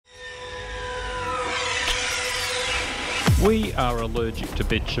We are allergic to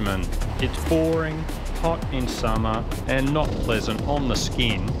bitumen. It's boring, hot in summer, and not pleasant on the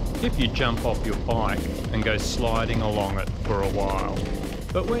skin if you jump off your bike and go sliding along it for a while.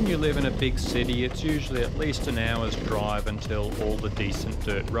 But when you live in a big city, it's usually at least an hour's drive until all the decent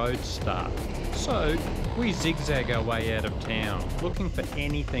dirt roads start. So we zigzag our way out of town, looking for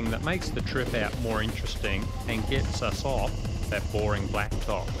anything that makes the trip out more interesting and gets us off that boring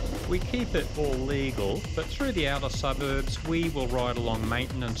blacktop. We keep it all legal, but through the outer suburbs we will ride along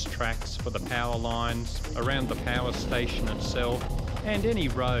maintenance tracks for the power lines, around the power station itself, and any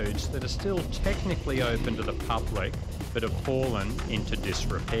roads that are still technically open to the public but have fallen into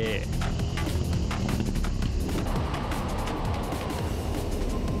disrepair.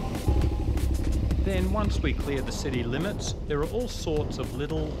 Then once we clear the city limits, there are all sorts of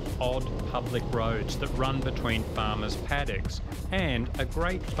little odd public roads that run between farmers' paddocks and are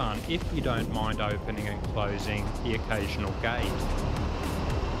great fun if you don't mind opening and closing the occasional gate.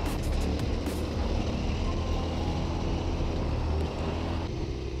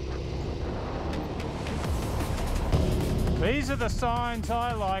 These are the signs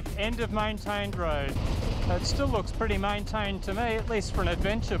I like. End of maintained road. It still looks pretty maintained to me, at least for an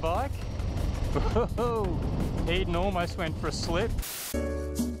adventure bike. Whoa, Eden almost went for a slip.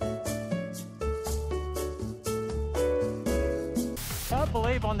 Can't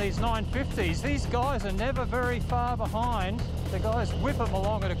believe on these 950s, these guys are never very far behind. The guys whip them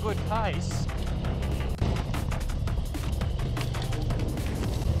along at a good pace.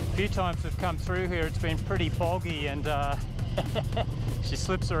 A few times we've come through here, it's been pretty boggy and she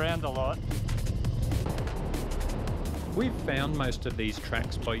slips around a lot. We've found most of these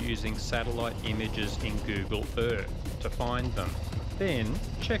tracks by using satellite images in Google Earth to find them. Then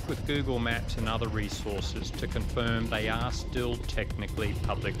check with Google Maps and other resources to confirm they are still technically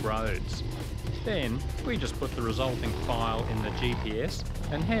public roads. Then we just put the resulting file in the GPS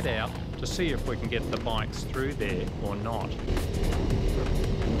and head out to see if we can get the bikes through there or not.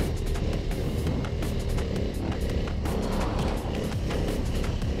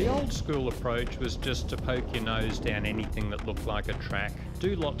 The old school approach was just to poke your nose down anything that looked like a track,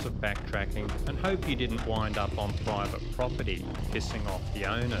 do lots of backtracking, and hope you didn't wind up on private property, pissing off the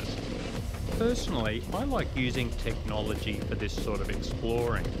owners. Personally, I like using technology for this sort of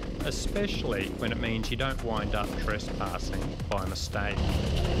exploring, especially when it means you don't wind up trespassing by mistake.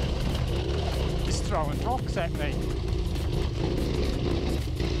 He's throwing rocks at me.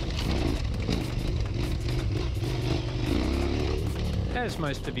 As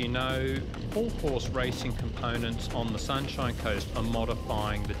most of you know, full-force racing components on the Sunshine Coast are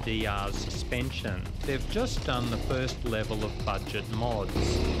modifying the DR's suspension. They've just done the first level of budget mods.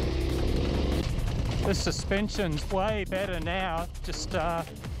 The suspension's way better now, just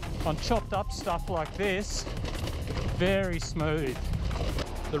on chopped up stuff like this, very smooth.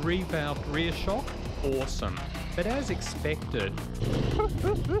 The revalved rear shock, awesome. But as expected,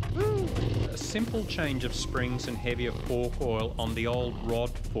 a simple change of springs and heavier fork oil on the old rod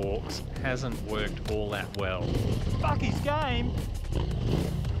forks hasn't worked all that well. Fuck his game!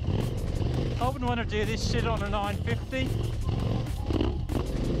 I wouldn't want to do this shit on a 950.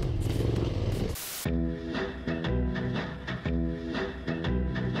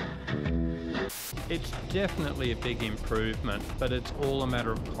 It's definitely a big improvement, but it's all a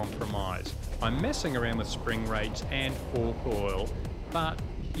matter of compromise. I'm messing around with spring rates and fork oil, but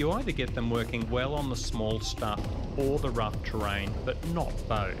you either get them working well on the small stuff or the rough terrain, but not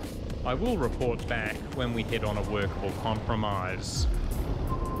both. I will report back when we hit on a workable compromise.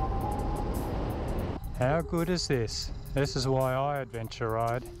 How good is this? This is why I adventure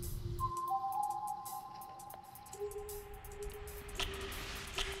ride.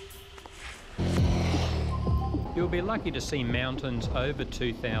 You'll be lucky to see mountains over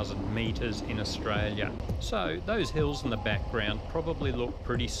 2,000 metres in Australia, so those hills in the background probably look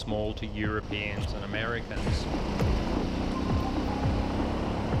pretty small to Europeans and Americans.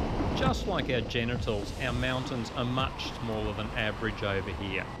 Just like our genitals, our mountains are much smaller than average over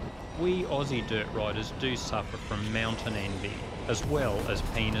here. We Aussie dirt riders do suffer from mountain envy, as well as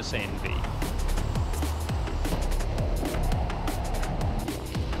penis envy.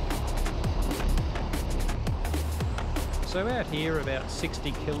 So out here, about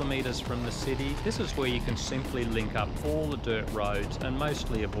 60 kilometres from the city, this is where you can simply link up all the dirt roads and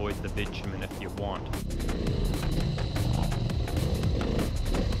mostly avoid the bitumen if you want.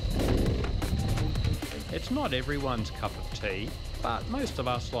 It's not everyone's cup of tea, but most of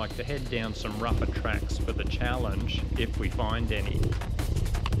us like to head down some rougher tracks for the challenge, if we find any.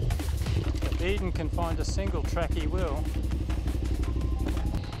 If Eden can find a single track, he will.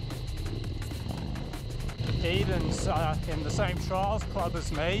 Eden's in the same trials club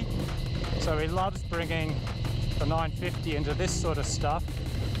as me, so he loves bringing the 950 into this sort of stuff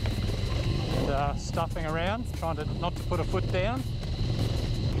and stuffing around, trying to not to put a foot down.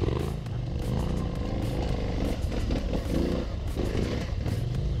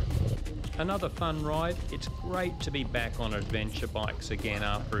 Another fun ride. It's great to be back on adventure bikes again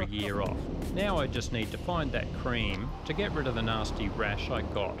after a year off. Now I just need to find that cream to get rid of the nasty rash I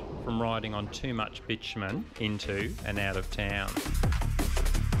got from riding on too much bitumen into and out of town.